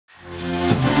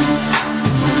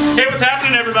Hey, what's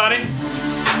happening, everybody?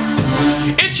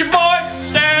 It's your boy,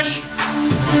 Stache.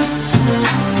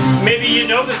 Maybe you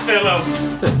know this fellow.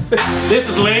 This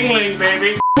is Ling,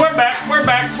 baby. We're back, we're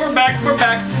back, we're back, we're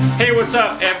back. Hey, what's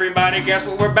up, everybody? Guess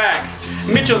what? We're back.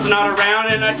 Mitchell's not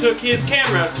around and I took his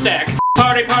camera stack.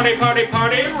 Party, party, party,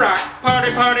 party, rock.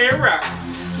 Party, party, rock.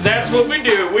 That's what we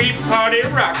do. We party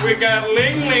rock. We got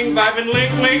Ling vibing,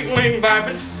 Ling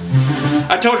vibing.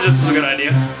 I told you this was a good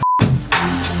idea.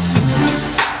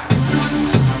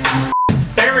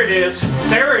 There it is.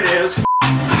 There it is.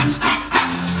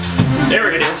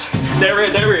 There it is. There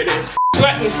it is.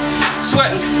 Sweating,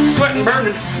 sweating, sweating,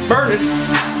 burning, burning,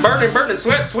 burning, burning,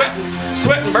 sweating,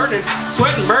 burning,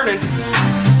 sweating, burning.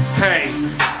 Hey.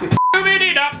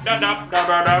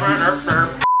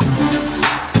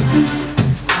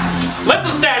 Let the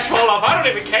stash fall off. I don't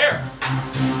even care.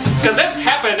 Cause it's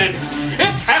happening.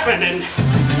 It's happening.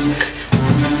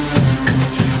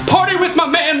 Party with my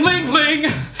man Ling.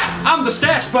 I'm the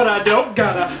stash, but I don't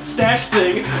got a stash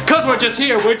thing. Cause we're just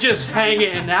here, we're just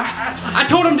hanging out. I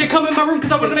told him to come in my room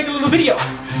cause I wanted to make a little video.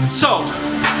 So,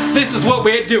 this is what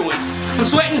we're doing. I'm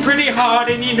sweating pretty hard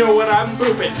and you know what, I'm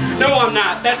pooping. No, I'm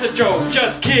not, that's a joke,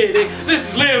 just kidding. This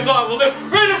is Live, Lava,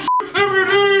 Live, random shit every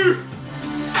day.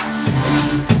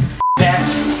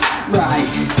 That's right.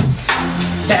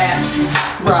 That's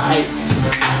right.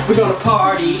 We're gonna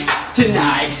party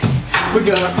tonight. We're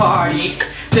gonna party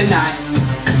tonight.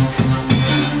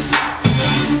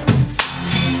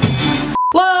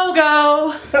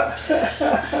 Logo!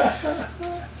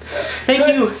 Thank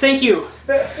you, thank you.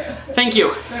 Thank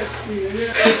you.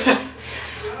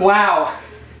 Wow.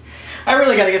 I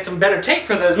really gotta get some better tape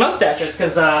for those mustaches,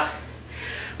 because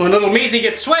when little Measy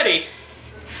gets sweaty,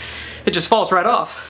 it just falls right off.